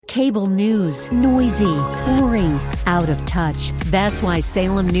Cable news, noisy, boring, out of touch. That's why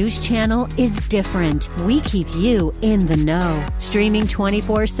Salem News Channel is different. We keep you in the know. Streaming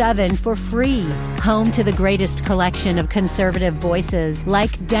 24/7 for free. Home to the greatest collection of conservative voices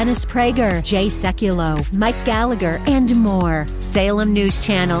like Dennis Prager, Jay Sekulow, Mike Gallagher, and more. Salem News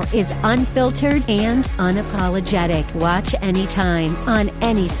Channel is unfiltered and unapologetic. Watch anytime, on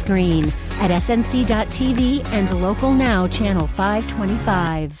any screen, at snc.tv and Local Now Channel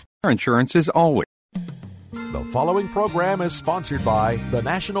 525. Insurance is always. The following program is sponsored by the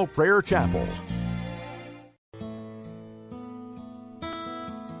National Prayer Chapel.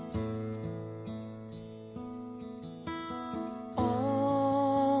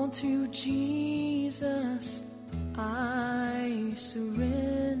 All to Jesus I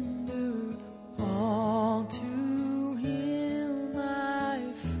surrender, all to Him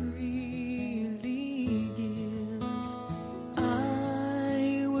I freely give.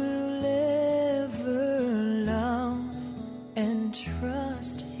 I will ever love and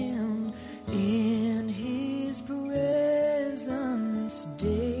trust Him, in His presence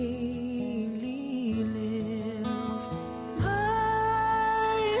daily live.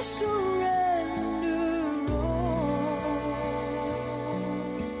 I surrender all.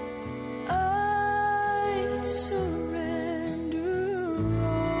 I surrender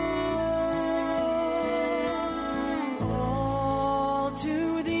all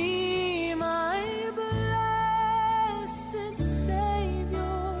to Thee, my blessed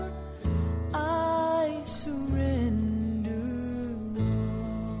Savior. I surrender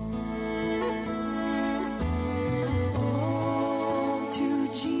all to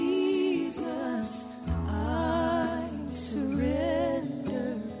Jesus. I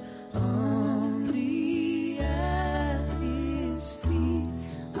surrender, humbly at His feet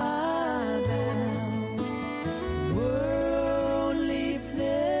I bow. Worldly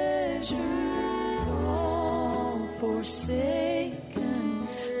pleasures all forsaken,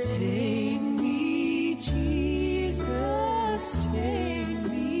 take me, Jesus, take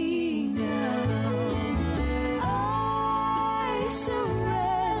me now. I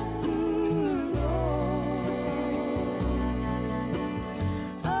surrender all.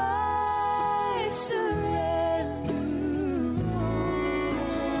 I surrender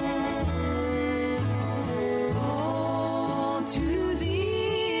all to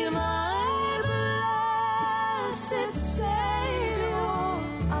Thee, my blessed Savior.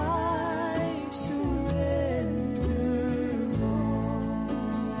 I surrender all.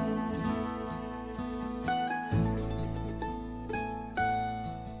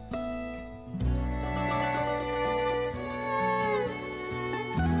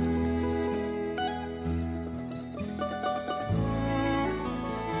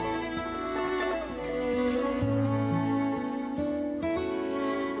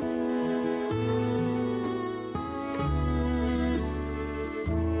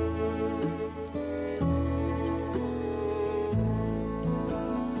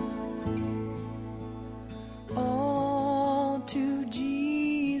 All to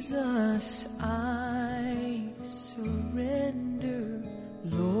Jesus I surrender.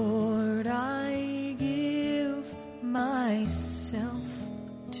 Lord, I give myself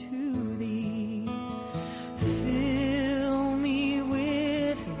to Thee. Fill me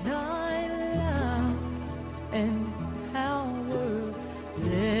with Thy love and power.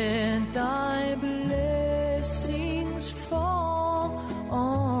 Let Thy blessings fall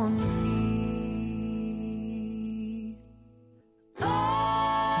on me.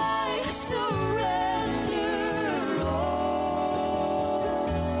 I surrender all.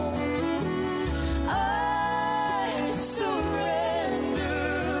 I surrender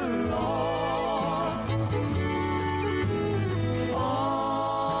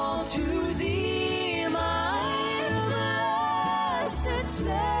all to Thee, my blessed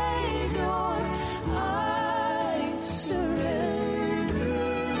Savior. I surrender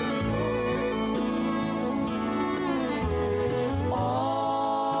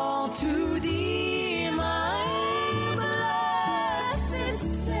all to Thee, my blessed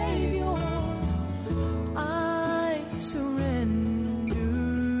Savior. I surrender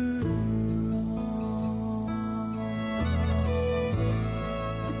all.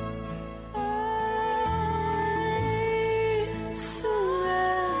 I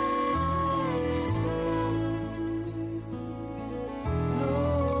surrender,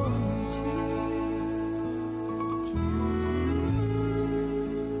 Lord, to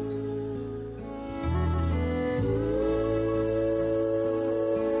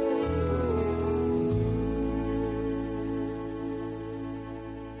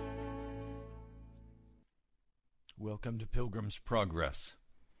Welcome to Pilgrim's Progress.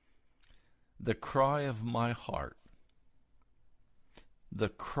 The cry of my heart, the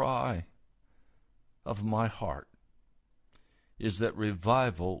cry of my heart is that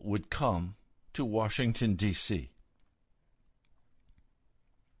revival would come to Washington, D.C.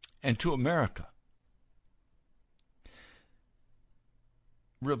 and to America.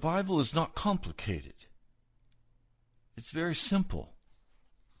 Revival is not complicated. It's very simple.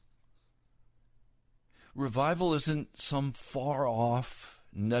 Revival isn't some far-off,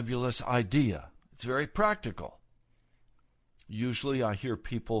 nebulous idea. It's very practical. Usually I hear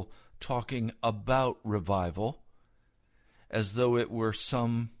people talking about revival as though it were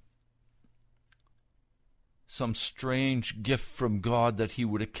some strange gift from God that he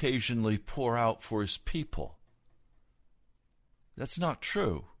would occasionally pour out for his people. That's not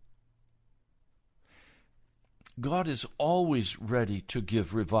true. God is always ready to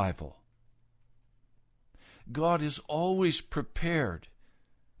give revival. God is always prepared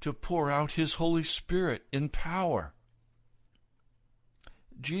to pour out his Holy Spirit in power.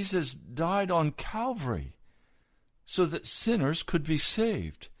 Jesus died on Calvary so that sinners could be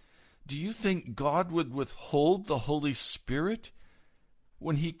saved. Do you think God would withhold the Holy Spirit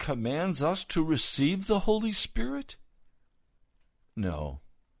when he commands us to receive the Holy Spirit? No.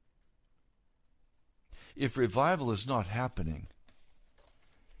 If revival is not happening,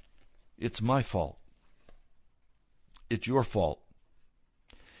 it's my fault. It's your fault.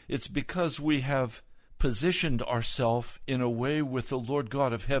 It's because we have positioned ourselves in a way with the Lord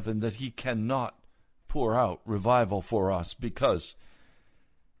God of heaven that he cannot pour out revival for us, because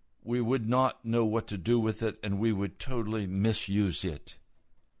we would not know what to do with it and we would totally misuse it.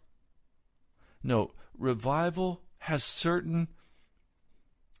 No, revival has certain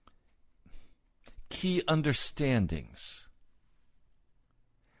key understandings.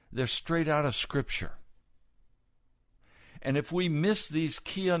 They're straight out of Scripture. And if we miss these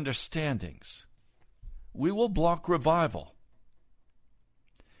key understandings, we will block revival.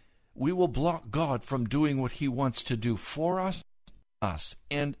 We will block God from doing what he wants to do for us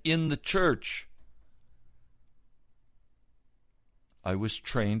and in the church. I was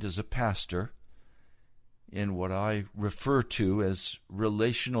trained as a pastor in what I refer to as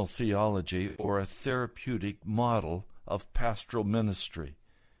relational theology, or a therapeutic model of pastoral ministry.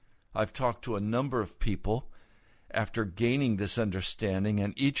 I've talked to a number of people after gaining this understanding,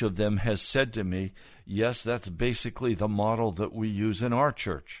 and each of them has said to me, yes, that's basically the model that we use in our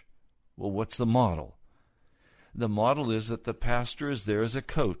church. Well, what's the model? The model is that the pastor is there as a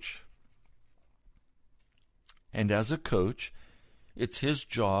coach. And as a coach, it's his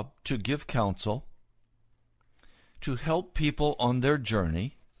job to give counsel, to help people on their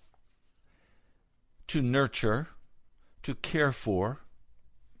journey, to nurture, to care for,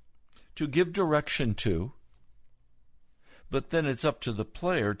 to give direction to. But then it's up to the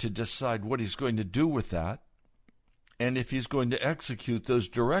player to decide what he's going to do with that, and if he's going to execute those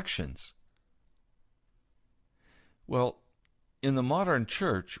directions. Well, in the modern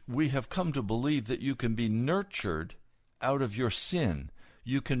church, we have come to believe that you can be nurtured out of your sin.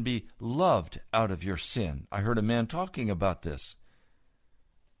 You can be loved out of your sin. I heard a man talking about this,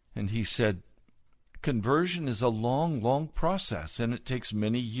 and he said, conversion is a long, long process, and it takes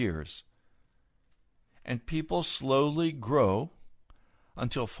many years. And people slowly grow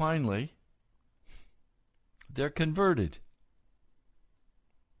until finally they're converted.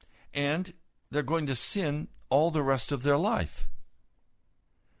 And they're going to sin all the rest of their life.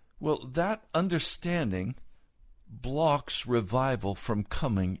 Well, that understanding blocks revival from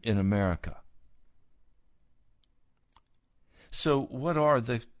coming in America. So what are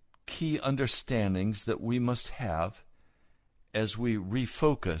the key understandings that we must have as we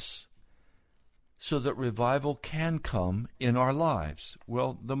refocus so that revival can come in our lives?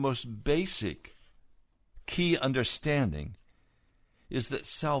 Well, the most basic key understanding is that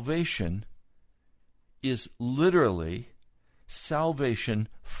salvation is literally salvation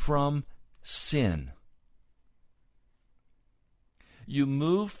from sin. You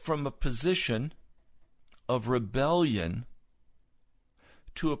move from a position of rebellion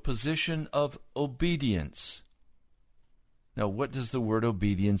to a position of obedience. Now, what does the word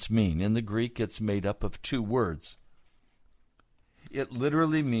obedience mean? In the Greek, it's made up of two words. It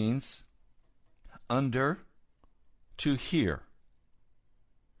literally means under, to hear.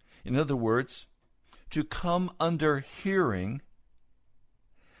 In other words, to come under hearing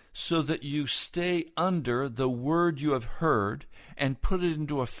so that you stay under the word you have heard and put it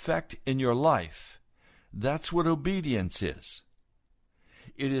into effect in your life. That's what obedience is.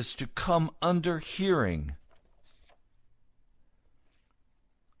 It is to come under hearing.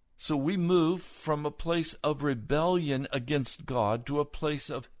 So we move from a place of rebellion against God to a place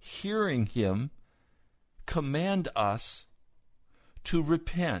of hearing Him command us to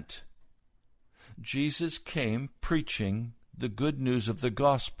repent. Jesus came preaching the good news of the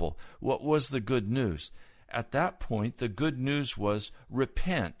gospel. What was the good news? At that point, the good news was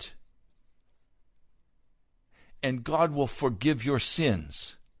repent, and God will forgive your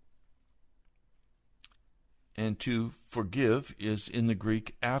sins. And to forgive is in the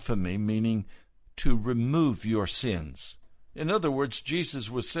Greek aphemi, meaning to remove your sins. In other words, Jesus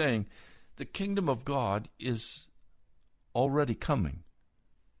was saying, the kingdom of God is already coming.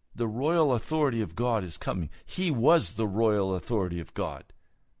 The royal authority of God is coming. He was the royal authority of God.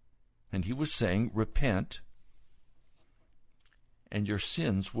 And he was saying, repent, and your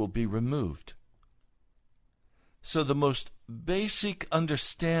sins will be removed. So the most basic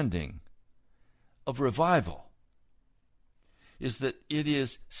understanding of revival is that it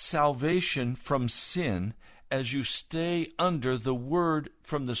is salvation from sin as you stay under the word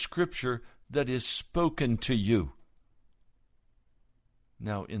from the Scripture that is spoken to you.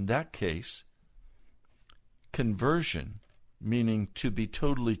 Now, in that case, conversion, meaning to be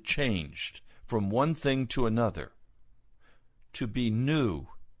totally changed from one thing to another, to be new.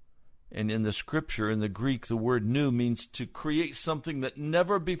 And in the Scripture, in the Greek, the word new means to create something that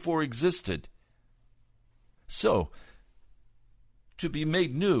never before existed. So, to be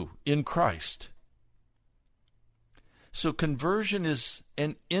made new in Christ. So conversion is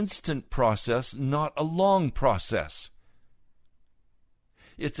an instant process, not a long process.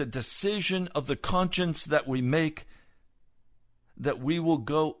 It's a decision of the conscience that we make that we will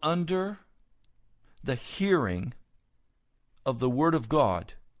go under the hearing of the Word of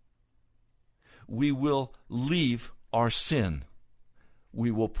God. We will leave our sin.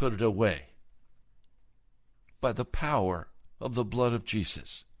 We will put it away by the power of the blood of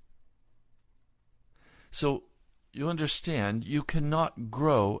Jesus. So you understand, you cannot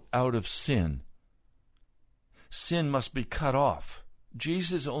grow out of sin. Sin must be cut off.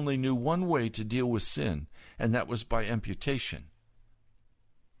 Jesus only knew one way to deal with sin, and that was by amputation.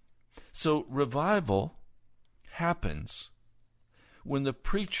 So revival happens when the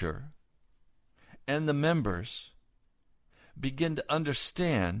preacher and the members begin to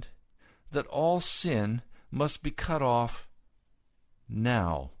understand that all sin must be cut off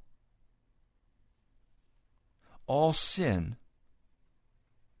now. All sin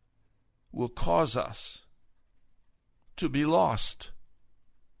will cause us to be lost.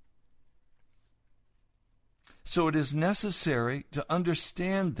 So it is necessary to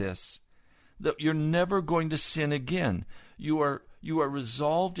understand this, that you're never going to sin again. You are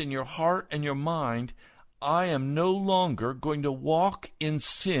resolved in your heart and your mind, I am no longer going to walk in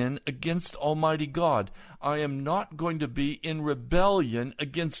sin against Almighty God. I am not going to be in rebellion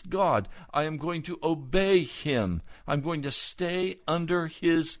against God. I am going to obey Him. I'm going to stay under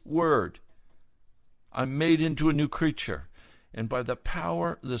His word. I'm made into a new creature. And by the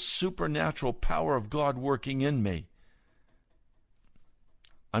power, the supernatural power of God working in me,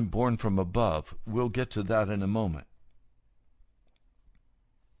 I'm born from above. We'll get to that in a moment.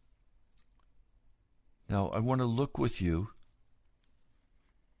 Now, I want to look with you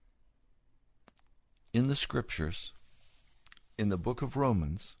in the Scriptures, in the book of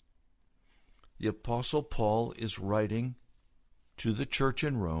Romans. The Apostle Paul is writing to the church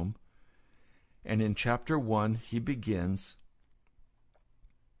in Rome, and in chapter 1 he begins,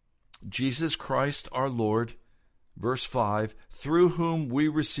 Jesus Christ our Lord, verse 5, through whom we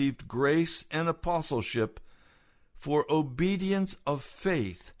received grace and apostleship for obedience of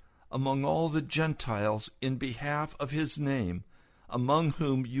faith among all the Gentiles in behalf of His name, among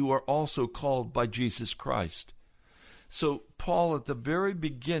whom you are also called by Jesus Christ. So Paul, at the very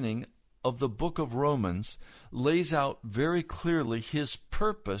beginning of the book of Romans, lays out very clearly his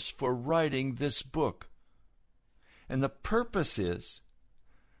purpose for writing this book. And the purpose is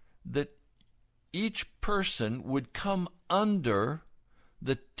that each person would come under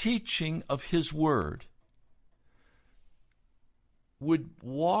the teaching of His word, would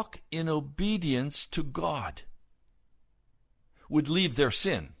walk in obedience to God, would leave their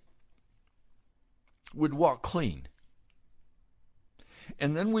sin, would walk clean.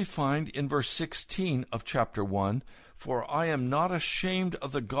 And then we find in verse 16 of chapter 1, for I am not ashamed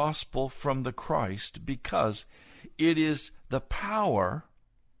of the gospel from the Christ, because it is the power.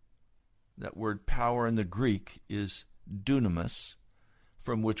 That word power in the Greek is dunamis,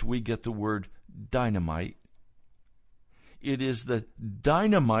 from which we get the word dynamite. It is the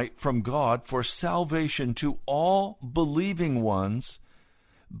dynamite from God for salvation to all believing ones,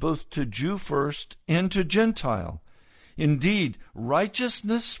 both to Jew first and to Gentile. Indeed,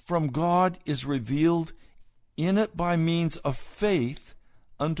 righteousness from God is revealed in it by means of faith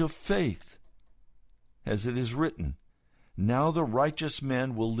unto faith, as it is written, now the righteous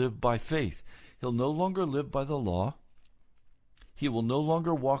man will live by faith. He'll no longer live by the law. He will no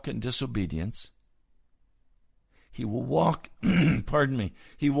longer walk in disobedience. He will walk,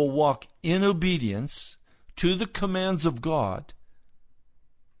 he will walk in obedience to the commands of God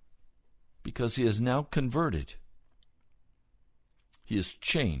because he is now converted. He is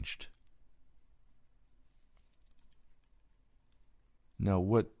changed. Now,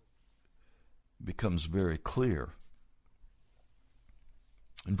 what becomes very clear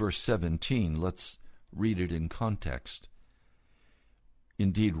in verse 17, let's read it in context.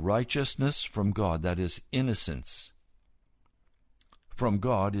 Indeed, righteousness from God, that is, innocence from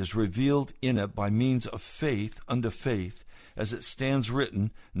God, is revealed in it by means of faith unto faith, as it stands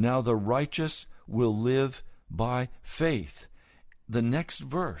written, now the righteous will live by faith. The next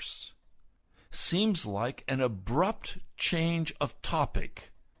verse seems like an abrupt change of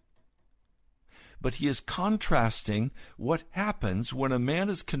topic, but he is contrasting what happens when a man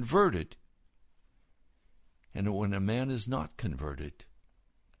is converted and when a man is not converted,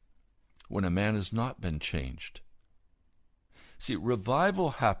 when a man has not been changed. See,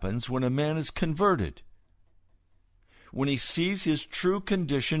 revival happens when a man is converted, when he sees his true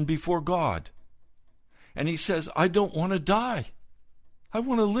condition before God, and he says, I don't want to die. I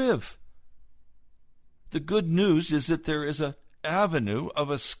want to live. The good news is that there is an avenue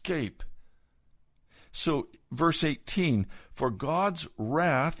of escape. So, verse 18, for God's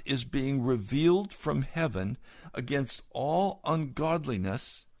wrath is being revealed from heaven against all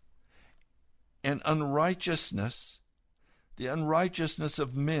ungodliness and unrighteousness, the unrighteousness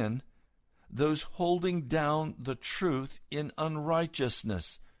of men, those holding down the truth in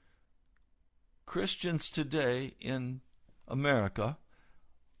unrighteousness. Christians today in America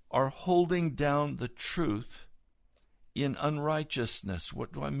are holding down the truth in unrighteousness.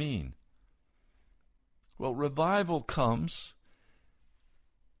 What do I mean? Well, revival comes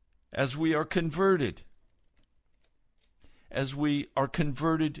as we are converted. As we are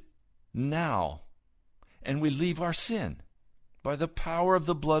converted now, and we leave our sin by the power of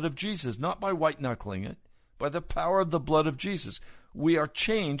the blood of Jesus, not by white-knuckling it, by the power of the blood of Jesus. We are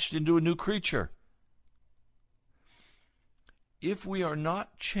changed into a new creature. If we are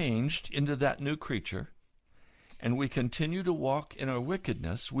not changed into that new creature, and we continue to walk in our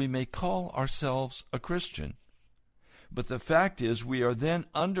wickedness, we may call ourselves a Christian. But the fact is, we are then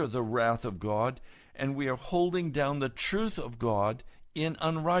under the wrath of God, and we are holding down the truth of God in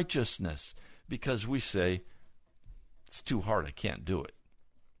unrighteousness, because we say, it's too hard, I can't do it.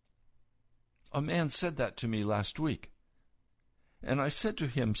 A man said that to me last week, and I said to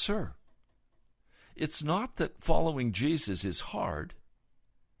him, sir, it's not that following Jesus is hard.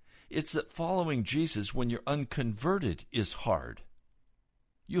 It's that following Jesus when you're unconverted is hard.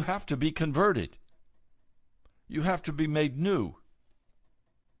 You have to be converted. You have to be made new.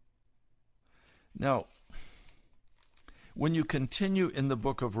 Now, when you continue in the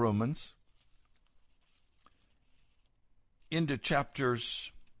book of Romans, into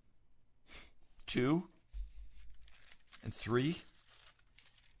chapters 2 and 3,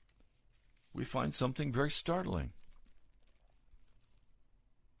 we find something very startling.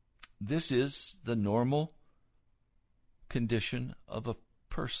 This is the normal condition of a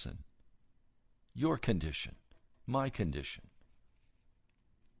person. Your condition, my condition.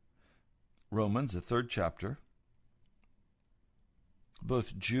 Romans, the 3rd chapter.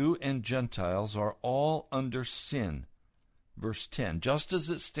 Both Jew and Gentiles are all under sin. Verse 10, just as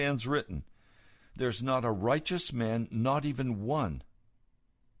it stands written, there's not a righteous man, not even one.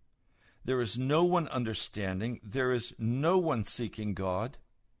 There is no one understanding. There is no one seeking God.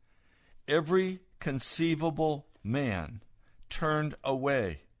 Every conceivable man turned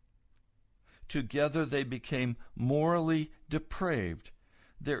away. Together they became morally depraved.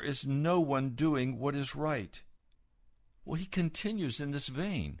 There is no one doing what is right. Well, he continues in this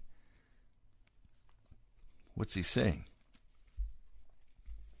vein. What's he saying?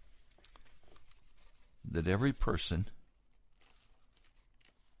 That every person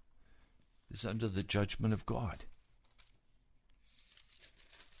is under the judgment of God.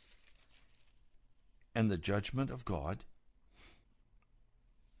 And the judgment of God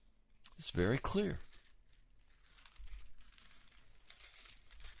is very clear.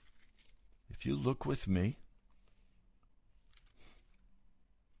 If you look with me,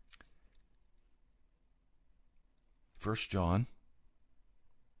 First John,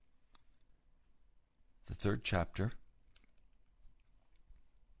 the 3rd chapter,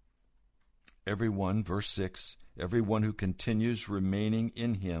 every one, verse 6, Everyone who continues remaining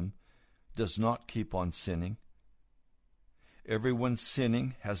in him does not keep on sinning. Everyone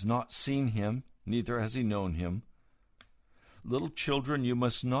sinning has not seen him, neither has he known him. Little children, you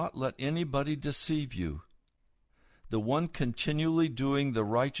must not let anybody deceive you. The one continually doing the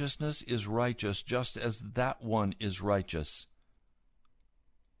righteousness is righteous, just as that one is righteous.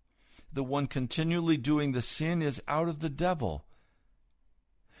 The one continually doing the sin is out of the devil,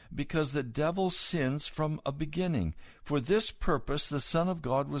 because the devil sins from a beginning. For this purpose the Son of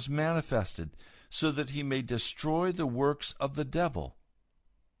God was manifested, so that he may destroy the works of the devil.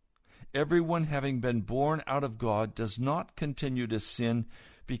 Everyone having been born out of God does not continue to sin,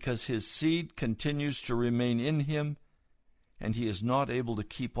 because his seed continues to remain in him, and he is not able to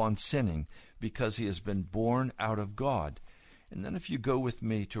keep on sinning, because he has been born out of God. And then if you go with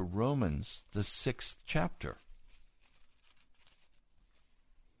me to Romans, the 6th chapter.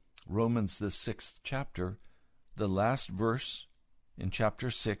 Romans, the 6th chapter, the last verse in chapter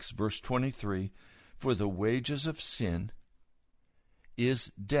 6, verse 23, for the wages of sin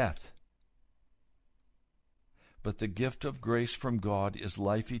is death, but the gift of grace from God is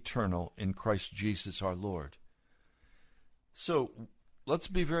life eternal in Christ Jesus our Lord. So, let's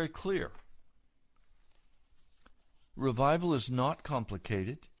be very clear. Revival is not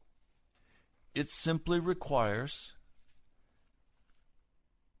complicated. It simply requires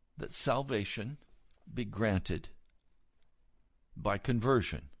that salvation be granted by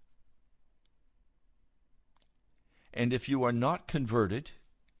conversion. And if you are not converted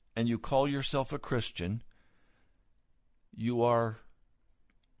and you call yourself a Christian, you are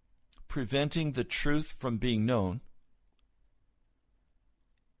preventing the truth from being known.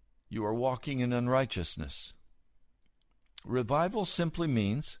 You are walking in unrighteousness. Revival simply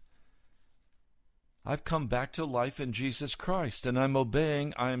means I've come back to life in Jesus Christ, and I'm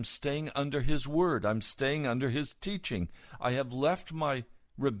obeying, I am staying under his word, I'm staying under his teaching. I have left my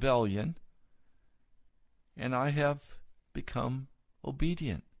rebellion, and I have become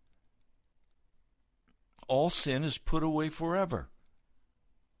obedient. All sin is put away forever.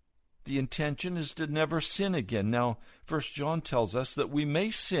 The intention is to never sin again. Now, 1 John tells us that we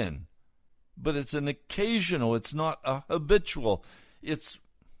may sin, but it's an occasional, it's not a habitual. It's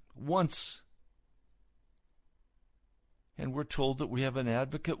once. And we're told that we have an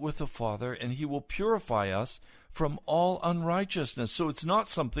advocate with the Father, and he will purify us from all unrighteousness. So it's not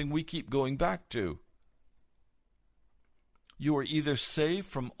something we keep going back to. You are either saved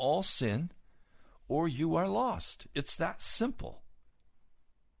from all sin, or you are lost. It's that simple.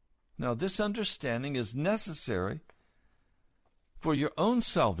 Now, this understanding is necessary for your own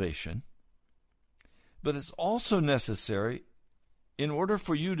salvation, but it's also necessary in order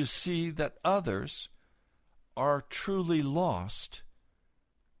for you to see that others are truly lost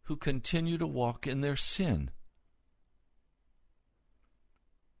who continue to walk in their sin.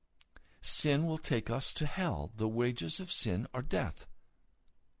 Sin will take us to hell. The wages of sin are death.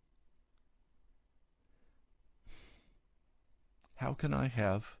 How can I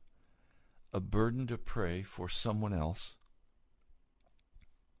have a burden to pray for someone else?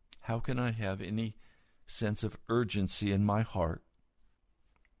 How can I have any sense of urgency in my heart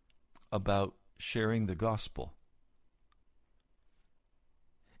about sharing the gospel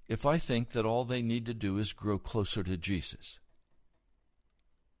if I think that all they need to do is grow closer to Jesus?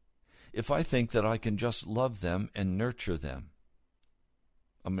 If I think that I can just love them and nurture them?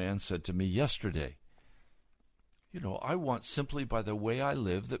 A man said to me yesterday, I want simply by the way I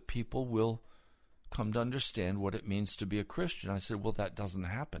live that people will come to understand what it means to be a Christian. I said, well, that doesn't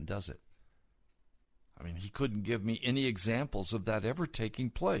happen, does it? I mean, he couldn't give me any examples of that ever taking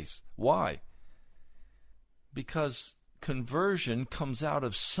place. Why? Because conversion comes out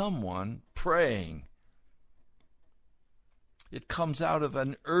of someone praying. It comes out of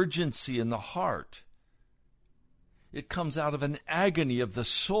an urgency in the heart. It comes out of an agony of the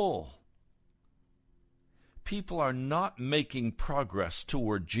soul. People are not making progress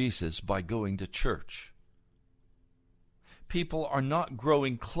toward Jesus by going to church. People are not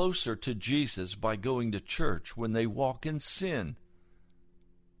growing closer to Jesus by going to church when they walk in sin.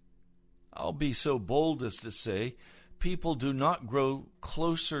 I'll be so bold as to say, people do not grow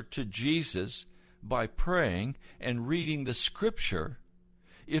closer to Jesus by praying and reading the Scripture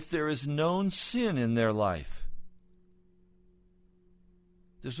if there is known sin in their life.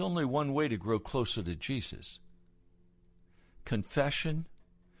 There's only one way to grow closer to Jesus: confession,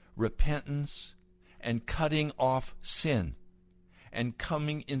 repentance, and cutting off sin, and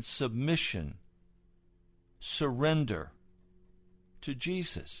coming in submission, surrender to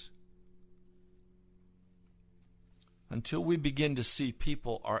Jesus. Until we begin to see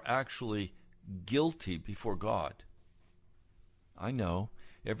people are actually guilty before God. I know.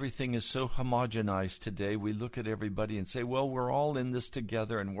 Everything is so homogenized today. We look at everybody and say, well, we're all in this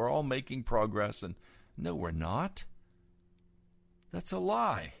together and we're all making progress. And no, we're not. That's a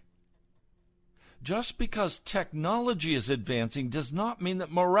lie. Just because technology is advancing does not mean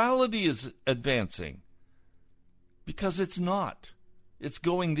that morality is advancing. Because it's not. It's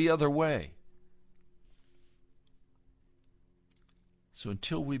going the other way. So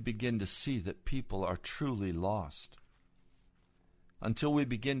until we begin to see that people are truly lost, until we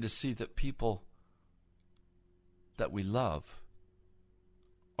begin to see that people that we love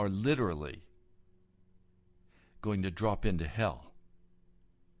are literally going to drop into hell,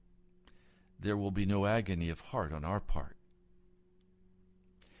 there will be no agony of heart on our part.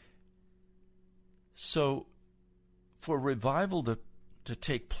 So, for revival to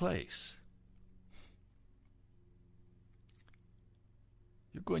take place,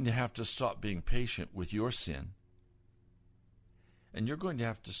 you're going to have to stop being patient with your sin. And you're going to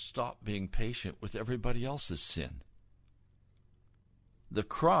have to stop being patient with everybody else's sin. The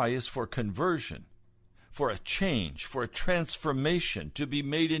cry is for conversion, for a change, for a transformation, to be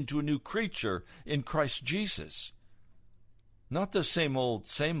made into a new creature in Christ Jesus. Not the same old,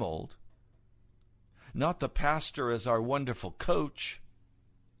 same old. Not the pastor as our wonderful coach.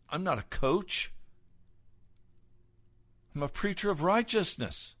 I'm not a coach. I'm a preacher of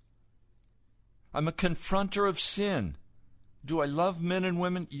righteousness. I'm a confronter of sin. Do I love men and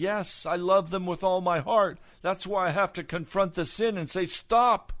women? Yes, I love them with all my heart. That's why I have to confront the sin and say,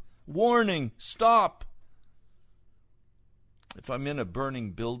 stop. Warning, stop. If I'm in a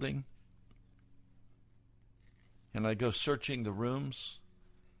burning building and I go searching the rooms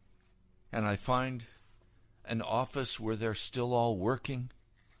and I find an office where they're still all working,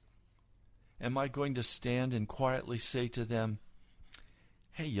 am I going to stand and quietly say to them,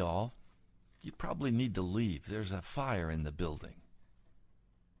 hey, y'all, you probably need to leave. There's a fire in the building.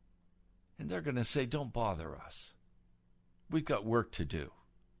 And they're going to say, don't bother us. We've got work to do.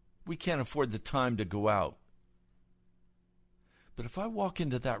 We can't afford the time to go out. But if I walk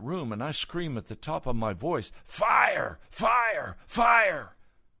into that room and I scream at the top of my voice, fire, fire, fire,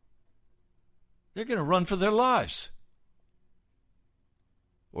 they're going to run for their lives.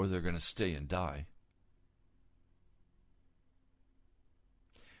 Or they're going to stay and die.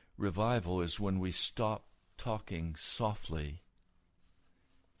 Revival is when we stop talking softly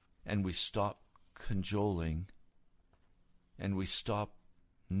and we stop cajoling and we stop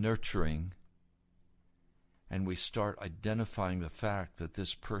nurturing and we start identifying the fact that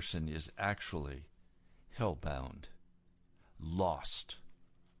this person is actually hell-bound, lost.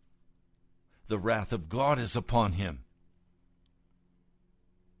 The wrath of God is upon him.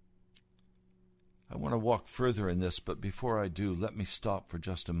 I want to walk further in this, but before I do, let me stop for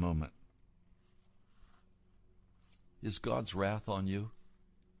just a moment. Is God's wrath on you?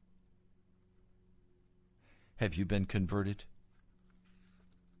 Have you been converted?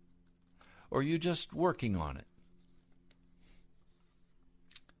 Or are you just working on it?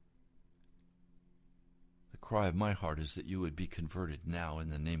 The cry of my heart is that you would be converted now in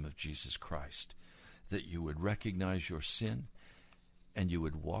the name of Jesus Christ, that you would recognize your sin and you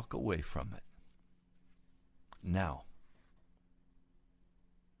would walk away from it now,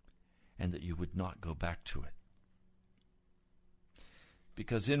 and that you would not go back to it.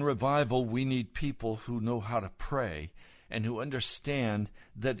 Because in revival, we need people who know how to pray and who understand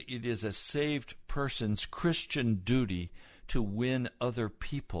that it is a saved person's Christian duty to win other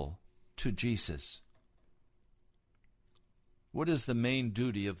people to Jesus. What is the main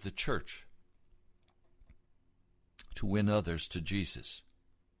duty of the church? To win others to Jesus.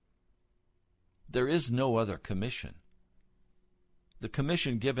 There is no other commission. The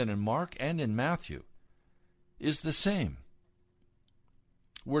commission given in Mark and in Matthew is the same.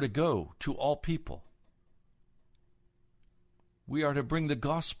 We're to go to all people. We are to bring the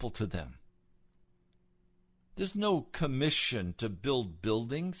gospel to them. There's no commission to build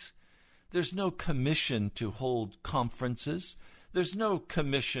buildings. There's no commission to hold conferences. There's no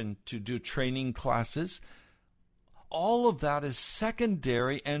commission to do training classes. All of that is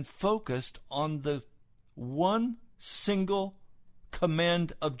secondary and focused on the one single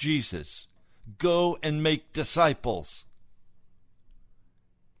command of Jesus. Go and make disciples.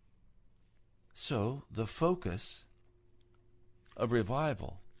 So the focus of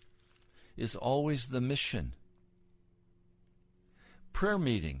revival is always the mission. Prayer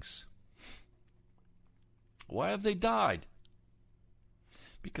meetings. Why have they died?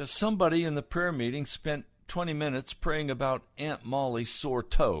 Because somebody in the prayer meeting spent 20 minutes praying about Aunt Molly's sore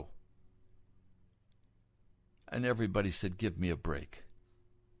toe. And everybody said, give me a break.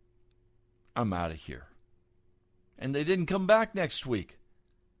 I'm out of here. And they didn't come back next week.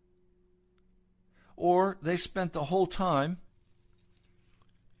 Or they spent the whole time,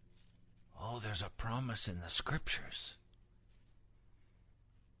 oh, there's a promise in the Scriptures.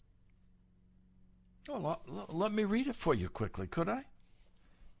 Oh, let me read it for you quickly, could I?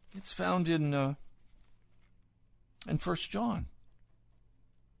 It's found in 1 John.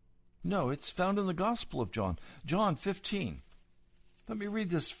 No, it's found in the Gospel of John. John 15. Let me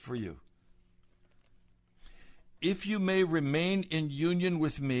read this for you. If you may remain in union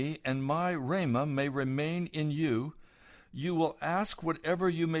with me, and my rhema may remain in you, you will ask whatever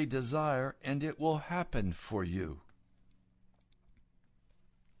you may desire, and it will happen for you.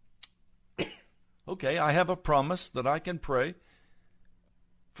 Okay, I have a promise that I can pray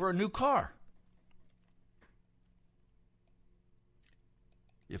for a new car.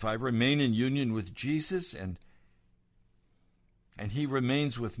 If I remain in union with Jesus and he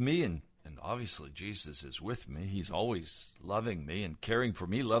remains with me, and obviously Jesus is with me, he's always loving me and caring for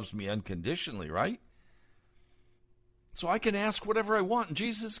me, loves me unconditionally, right? So I can ask whatever I want, and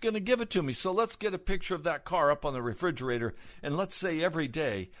Jesus is going to give it to me. So let's get a picture of that car up on the refrigerator, and let's say every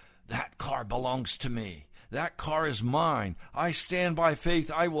day, that car belongs to me. That car is mine. I stand by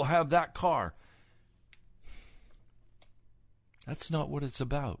faith. I will have that car. That's not what it's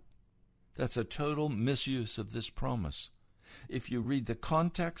about. That's a total misuse of this promise. If you read the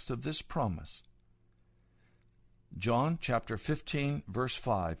context of this promise, John chapter 15, verse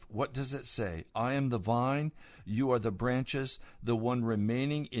 5, what does it say? I am the vine, you are the branches, the one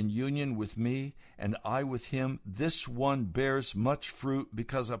remaining in union with me, and I with him. This one bears much fruit,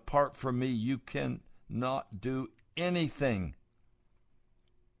 because apart from me you cannot do anything.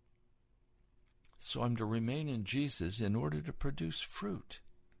 So I'm to remain in Jesus in order to produce fruit.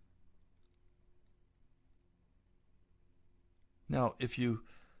 Now, if you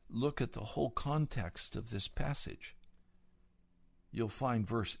look at the whole context of this passage, you'll find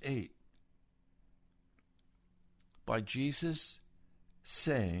verse 8. By Jesus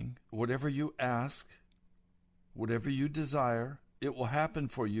saying, whatever you ask, whatever you desire, it will happen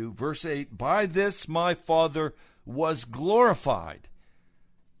for you. Verse 8, by this my Father was glorified,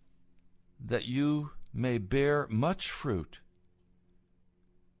 that you may bear much fruit.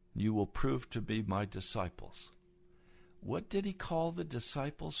 You will prove to be my disciples. What did he call the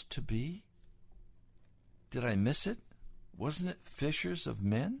disciples to be? Did I miss it? Wasn't it fishers of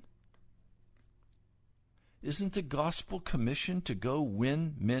men? Isn't the gospel commission to go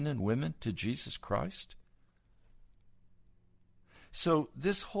win men and women to Jesus Christ? So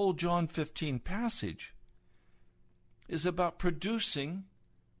this whole John 15 passage is about producing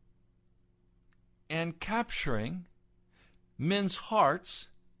and capturing men's hearts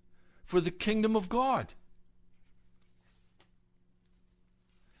for the kingdom of God.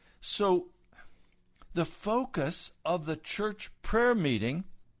 So the focus of the church prayer meeting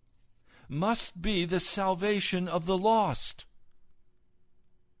must be the salvation of the lost,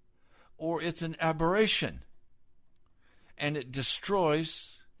 or it's an aberration, and it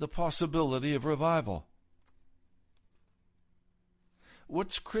destroys the possibility of revival.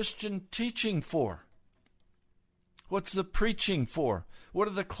 What's Christian teaching for? What's the preaching for? What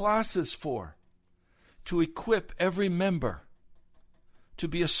are the classes for? To equip every member to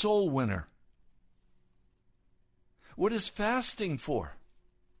be a soul winner. What is fasting for?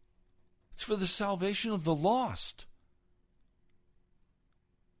 It's for the salvation of the lost.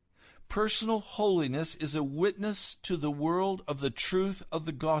 Personal holiness is a witness to the world of the truth of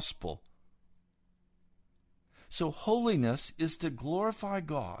the gospel. So holiness is to glorify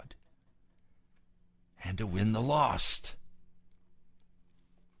God and to win the lost.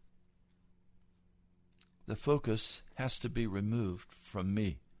 The focus has to be removed from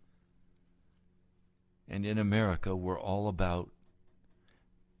me. And in America, we're all about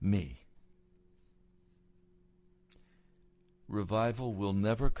me. Revival will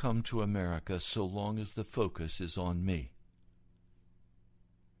never come to America so long as the focus is on me.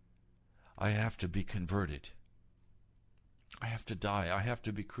 I have to be converted. I have to die. I have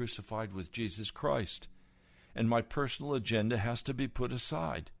to be crucified with Jesus Christ. And my personal agenda has to be put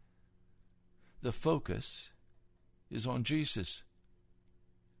aside. The focus is on Jesus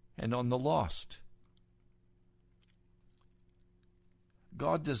and on the lost.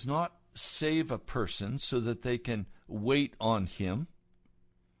 God does not save a person so that they can wait on him.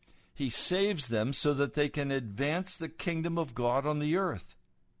 He saves them so that they can advance the kingdom of God on the earth.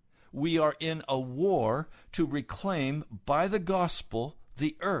 We are in a war to reclaim by the gospel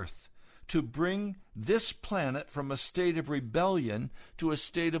the earth, to bring this planet from a state of rebellion to a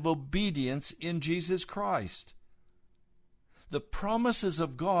state of obedience in Jesus Christ. The promises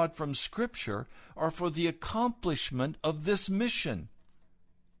of God from Scripture are for the accomplishment of this mission.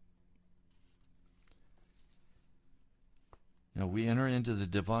 Now, we enter into the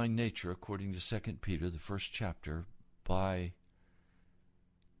divine nature, according to 2 Peter, the first chapter, by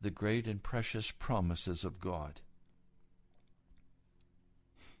the great and precious promises of God.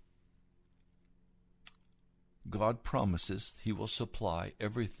 God promises He will supply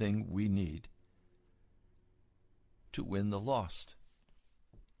everything we need to win the lost.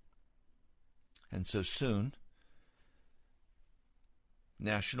 And so soon,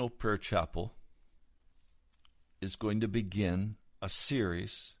 National Prayer Chapel is going to begin a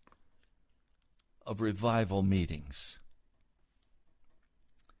series of revival meetings.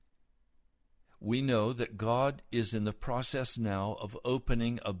 We know that God is in the process now of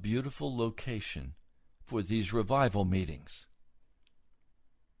opening a beautiful location for these revival meetings.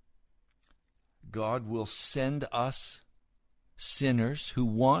 God will send us sinners who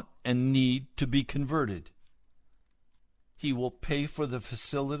want and need to be converted. He will pay for the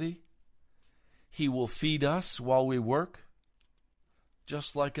facility. He will feed us while we work.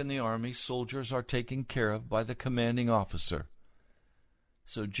 Just like in the army, soldiers are taken care of by the commanding officer.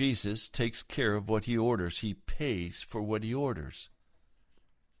 So Jesus takes care of what He orders. He pays for what He orders.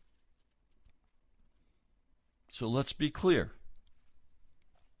 So let's be clear.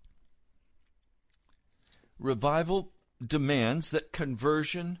 Revival demands that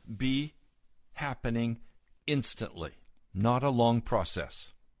conversion be happening instantly, not a long process.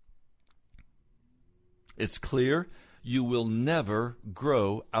 It's clear you will never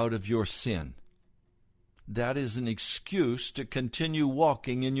grow out of your sin. That is an excuse to continue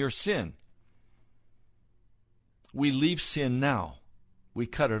walking in your sin. We leave sin now. We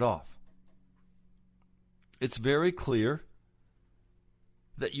cut it off. It's very clear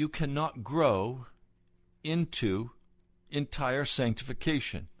that you cannot grow into entire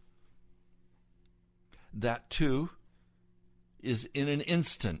sanctification. That too is in an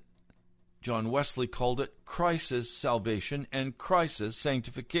instant. John Wesley called it crisis salvation and crisis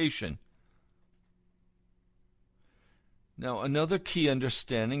sanctification. Now, another key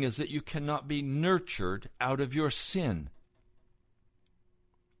understanding is that you cannot be nurtured out of your sin.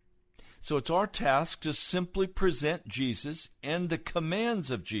 So it's our task to simply present Jesus and the commands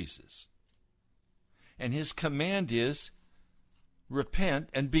of Jesus. And His command is, repent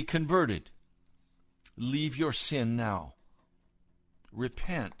and be converted. Leave your sin now.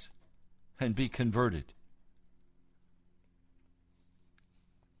 Repent and be converted.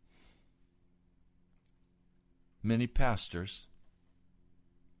 Many pastors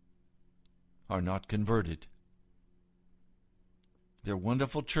are not converted. They're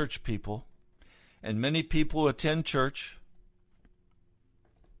wonderful church people, and many people who attend church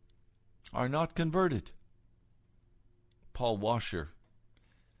are not converted. Paul Washer,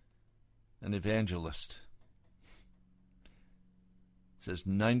 an evangelist, says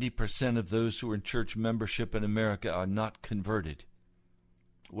 90% of those who are in church membership in America are not converted.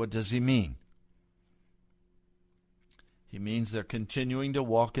 What does he mean? He means they're continuing to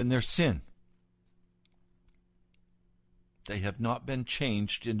walk in their sin. They have not been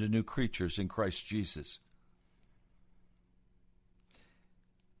changed into new creatures in Christ Jesus.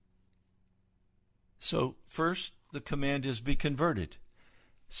 So, first, the command is be converted.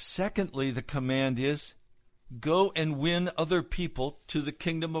 Secondly, the command is go and win other people to the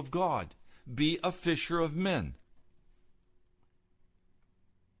kingdom of God. Be a fisher of men.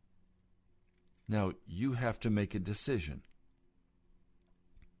 Now, you have to make a decision.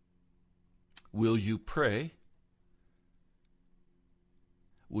 Will you pray?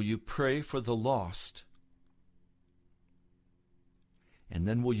 Will you pray for the lost? And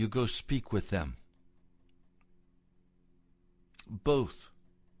then will you go speak with them? Both.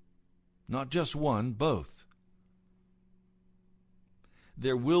 Not just one, both.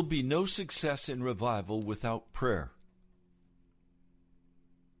 There will be no success in revival without prayer.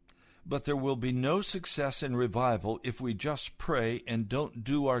 But there will be no success in revival if we just pray and don't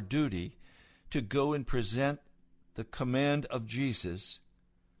do our duty to go and present the command of Jesus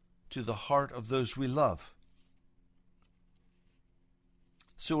to the heart of those we love.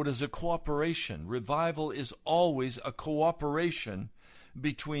 So it is a cooperation. Revival is always a cooperation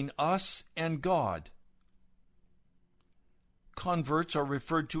between us and God. Converts are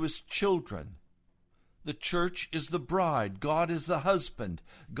referred to as children. The church is the bride. God is the husband.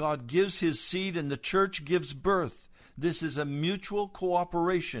 God gives His seed and the church gives birth. This is a mutual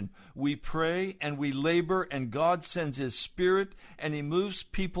cooperation. We pray and we labor and God sends His Spirit and He moves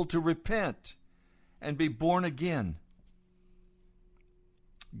people to repent and be born again.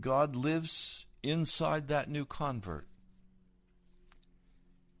 God lives inside that new convert.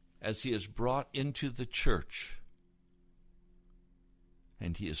 as he is brought into the church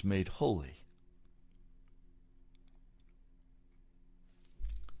and he is made holy.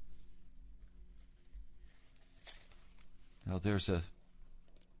 Now there's a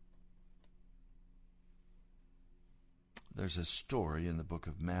story in the book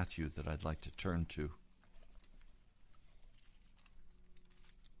of Matthew that I'd like to turn to.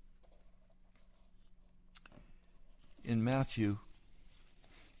 In Matthew,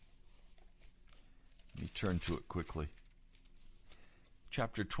 let me turn to it quickly.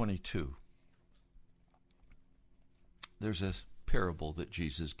 Chapter 22. There's a parable that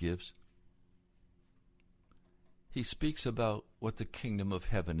Jesus gives. He speaks about what the kingdom of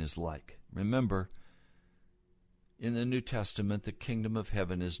heaven is like. Remember, in the New Testament, the kingdom of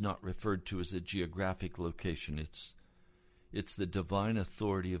heaven is not referred to as a geographic location. It's the divine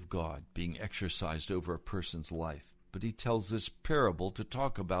authority of God being exercised over a person's life. But he tells this parable to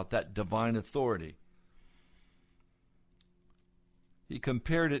talk about that divine authority. He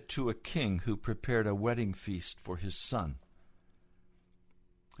compared it to a king who prepared a wedding feast for his son.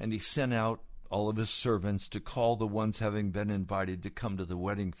 And he sent out all of his servants to call the ones having been invited to come to the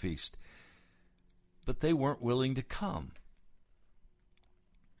wedding feast. But they weren't willing to come.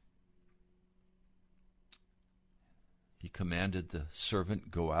 He commanded the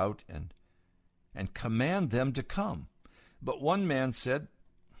servant go out and command them to come. But one man said,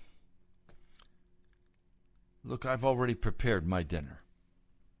 "Look, I've already prepared my dinner,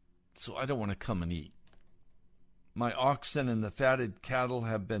 so I don't want to come and eat. My oxen and the fatted cattle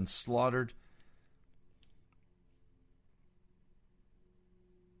have been slaughtered.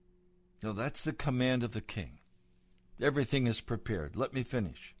 No, that's the command of the king. Everything is prepared. Let me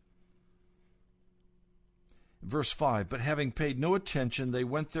finish." Verse 5, "But having paid no attention, they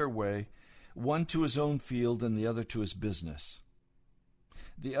went their way, one to his own field and the other to his business.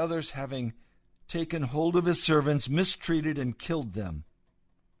 The others, having taken hold of his servants, mistreated and killed them.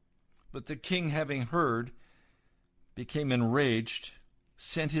 But the king, having heard, became enraged,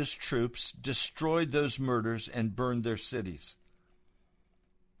 sent his troops, destroyed those murders, and burned their cities."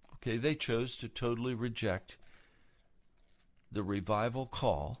 Okay, they chose to totally reject the revival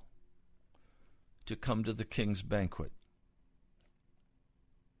call to come to the king's banquet.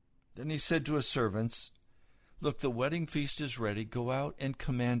 Then he said to his servants, "Look, the wedding feast is ready. Go out and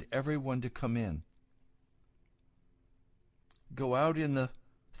command everyone to come in. Go out in the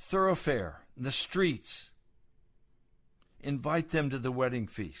thoroughfare, in the streets. Invite them to the wedding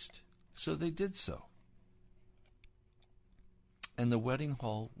feast." So they did so. And the wedding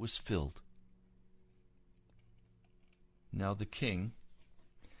hall was filled. Now the king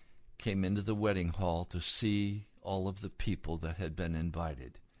came into the wedding hall to see all of the people that had been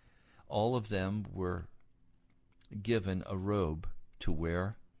invited. All of them were given a robe to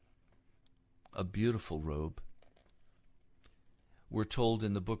wear, a beautiful robe. We're told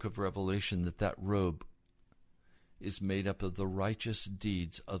in the book of Revelation that that robe is made up of the righteous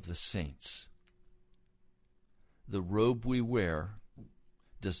deeds of the saints. The robe we wear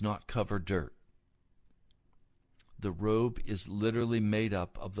does not cover dirt. The robe is literally made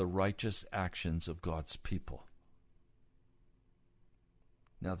up of the righteous actions of God's people.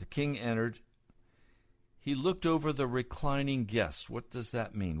 Now the king entered. He looked over the reclining guests. What does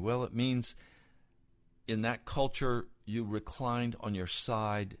that mean? Well, it means in that culture you reclined on your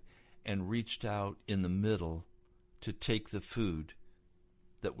side and reached out in the middle to take the food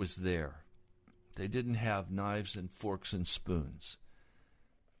that was there. They didn't have knives and forks and spoons.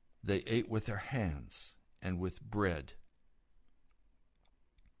 They ate with their hands and with bread.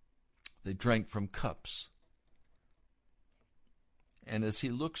 They drank from cups. And as he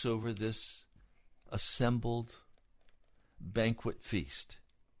looks over this assembled banquet feast,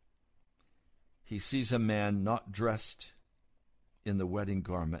 he sees a man not dressed in the wedding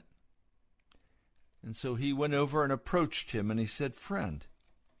garment. And so he went over and approached him, and he said, "Friend,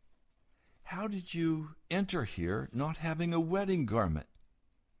 how did you enter here not having a wedding garment?"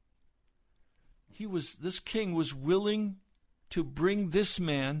 This king was willing to bring this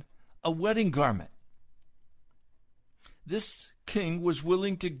man a wedding garment. This king was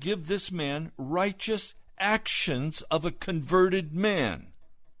willing to give this man righteous actions of a converted man.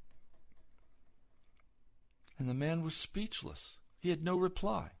 And the man was speechless. He had no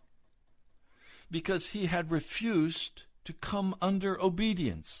reply, because he had refused to come under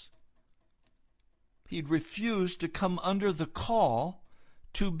obedience. He'd refused to come under the call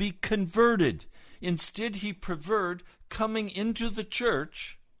to be converted. Instead, he preferred coming into the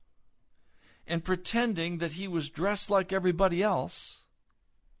church and pretending that he was dressed like everybody else,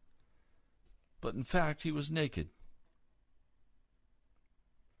 but in fact, he was naked.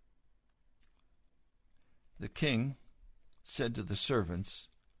 The king said to the servants,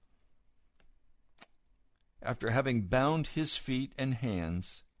 after having bound his feet and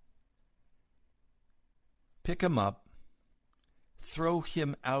hands, pick him up, throw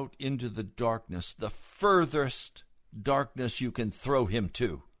him out into the darkness, the furthest darkness you can throw him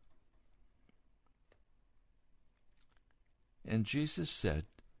to. And Jesus said,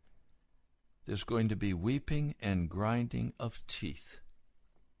 there's going to be weeping and grinding of teeth.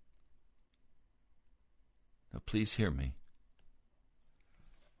 Now please hear me.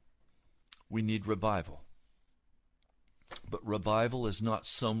 We need revival. But revival is not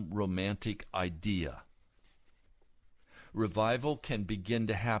some romantic idea. Revival can begin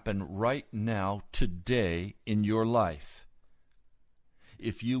to happen right now, today, in your life.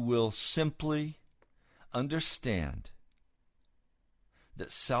 If you will simply understand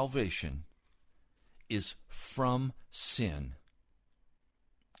that salvation is from sin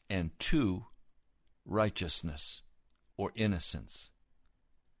and to righteousness or innocence.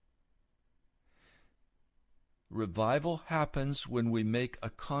 Revival happens when we make a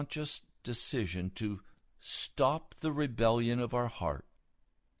conscious decision to stop the rebellion of our heart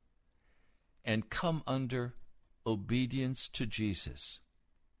and come under obedience to Jesus.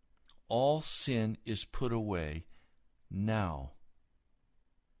 All sin is put away now.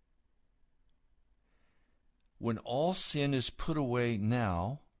 When all sin is put away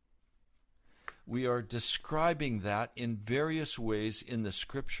now, we are describing that in various ways in the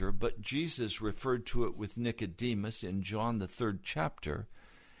Scripture, but Jesus referred to it with Nicodemus in John the 3rd chapter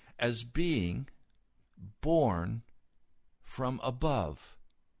as being born from above.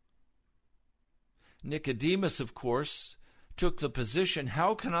 Nicodemus, of course, took the position,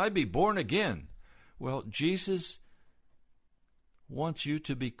 how can I be born again? Well, Jesus wants you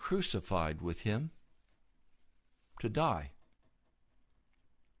to be crucified with him, to die,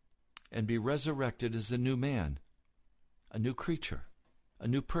 and be resurrected as a new man, a new creature, a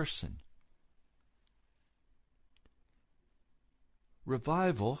new person.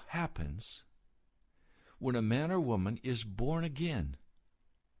 Revival happens when a man or woman is born again,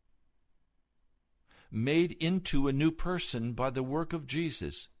 made into a new person by the work of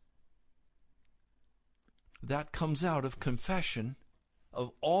Jesus. That comes out of confession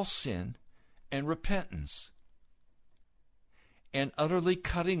of all sin and repentance, and utterly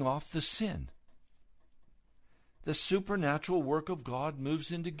cutting off the sin. The supernatural work of God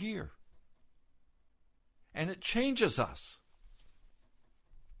moves into gear, and it changes us.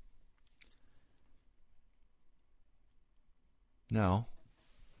 Now,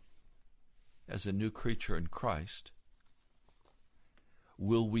 as a new creature in Christ,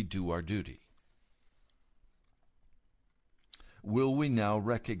 will we do our duty? Will we now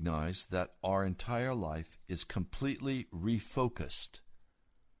recognize that our entire life is completely refocused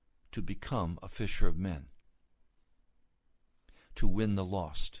to become a fisher of men, to win the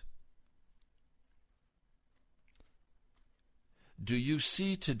lost? Do you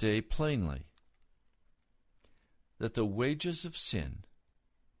see today plainly that the wages of sin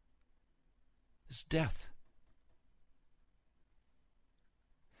is death?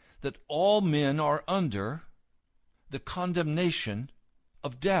 That all men are under the condemnation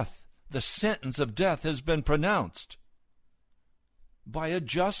of death. The sentence of death has been pronounced by a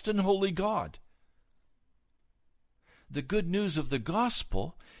just and holy God. The good news of the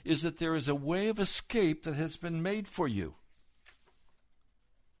gospel is that there is a way of escape that has been made for you.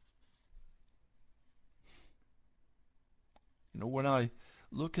 You know, when I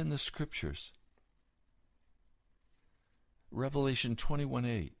look in the Scriptures, Revelation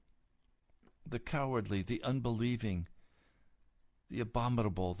 21:8, the cowardly, the unbelieving, the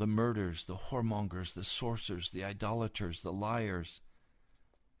abominable, the murderers, the whoremongers, the sorcerers, the idolaters, the liars,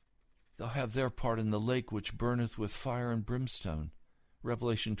 they'll have their part in the lake which burneth with fire and brimstone.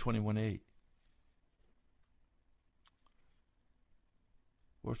 Revelation 21:8.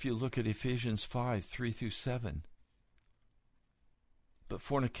 Or if you look at Ephesians 5:3-7, but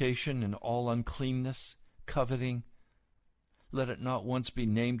fornication and all uncleanness, coveting, let it not once be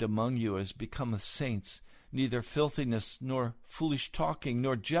named among you as becometh saints, neither filthiness, nor foolish talking,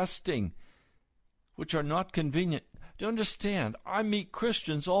 nor jesting, which are not convenient. Do you understand? I meet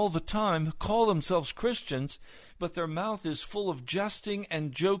Christians all the time who call themselves Christians, but their mouth is full of jesting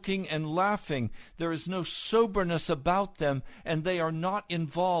and joking and laughing. There is no soberness about them, and they are not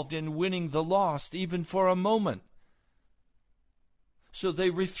involved in winning the lost, even for a moment. So they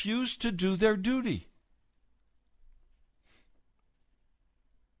refuse to do their duty.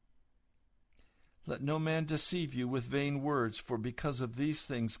 Let no man deceive you with vain words, for because of these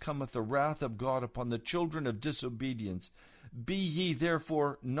things cometh the wrath of God upon the children of disobedience. Be ye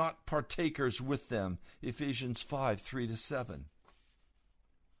therefore not partakers with them. Ephesians 5, 3-7.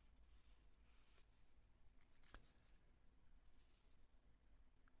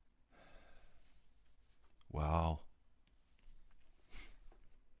 Wow.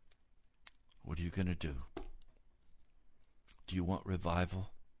 What are you going to do? Do you want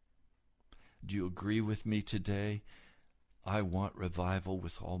revival? Do you agree with me today? I want revival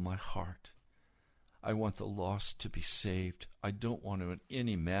with all my heart. I want the lost to be saved. I don't want to in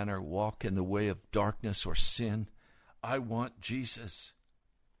any manner walk in the way of darkness or sin. I want Jesus.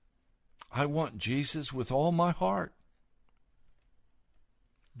 I want Jesus with all my heart.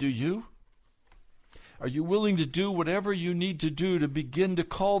 Do you? Are you willing to do whatever you need to do to begin to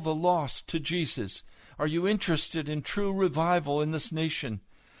call the lost to Jesus? Are you interested in true revival in this nation?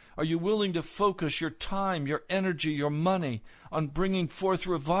 Are you willing to focus your time, your energy, your money on bringing forth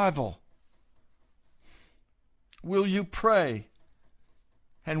revival? Will you pray?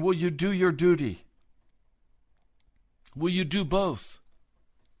 And will you do your duty? Will you do both?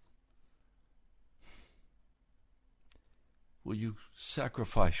 Will you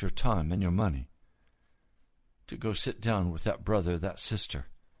sacrifice your time and your money to go sit down with that brother, that sister,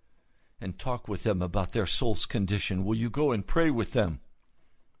 and talk with them about their soul's condition? Will you go and pray with them?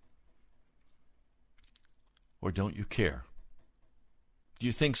 Or don't you care? Do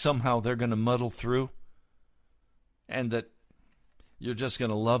you think somehow they're going to muddle through? And that you're just going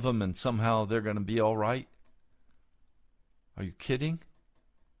to love them and somehow they're going to be all right? Are you kidding?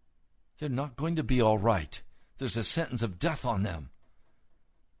 They're not going to be all right. There's a sentence of death on them.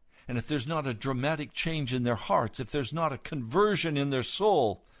 And if there's not a dramatic change in their hearts, if there's not a conversion in their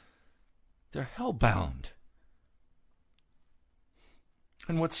soul, they're hell-bound.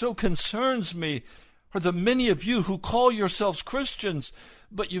 And what so concerns me are the many of you who call yourselves Christians,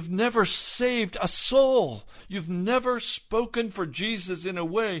 but you've never saved a soul. You've never spoken for Jesus in a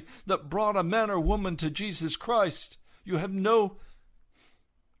way that brought a man or woman to Jesus Christ. You have no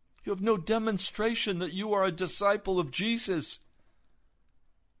demonstration that you are a disciple of Jesus.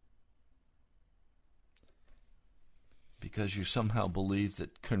 Because you somehow believe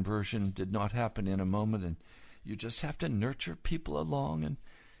that conversion did not happen in a moment, and you just have to nurture people along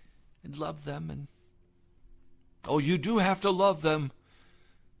and love them. Oh, you do have to love them,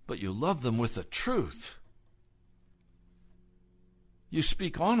 but you love them with the truth. You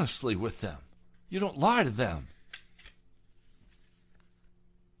speak honestly with them. You don't lie to them.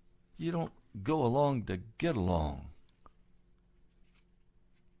 You don't go along to get along.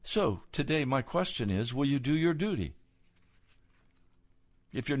 So, today my question is, will you do your duty?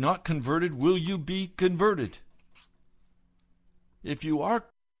 If you're not converted, will you be converted? If you are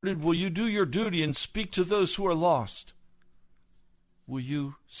converted, will you do your duty and speak to those who are lost? Will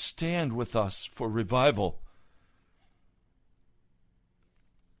you stand with us for revival?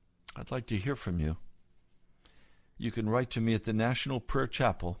 I'd like to hear from you. You can write to me at the National Prayer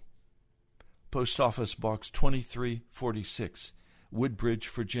Chapel, Post Office Box 2346, Woodbridge,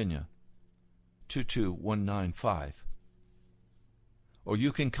 Virginia, 22195. Or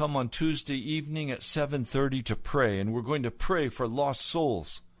you can come on Tuesday evening at 7:30 to pray, and we're going to pray for lost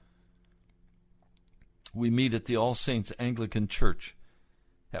souls. We meet at the All Saints Anglican Church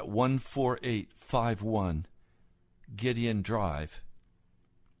at 14851 Gideon Drive,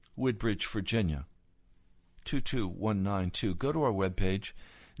 Woodbridge, Virginia, 22192. Go to our webpage,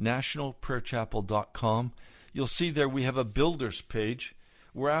 nationalprayerchapel.com. You'll see there we have a builders page.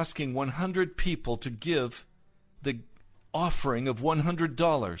 We're asking 100 people to give the offering of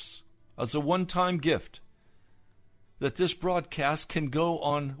 $100 as a one-time gift, that this broadcast can go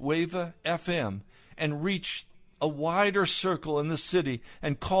on Wava FM and reach a wider circle in the city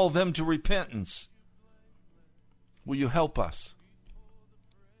and call them to repentance. Will you help us?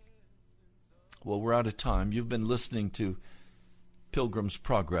 Well, we're out of time. You've been listening to Pilgrim's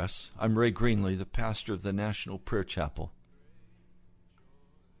Progress. I'm Ray Greenlee, the pastor of the National Prayer Chapel.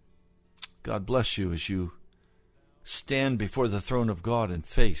 God bless you as you stand before the throne of God and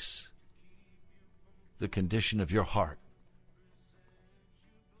face the condition of your heart.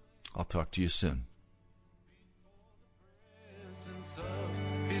 I'll talk to you soon.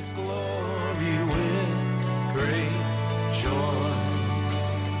 His glory.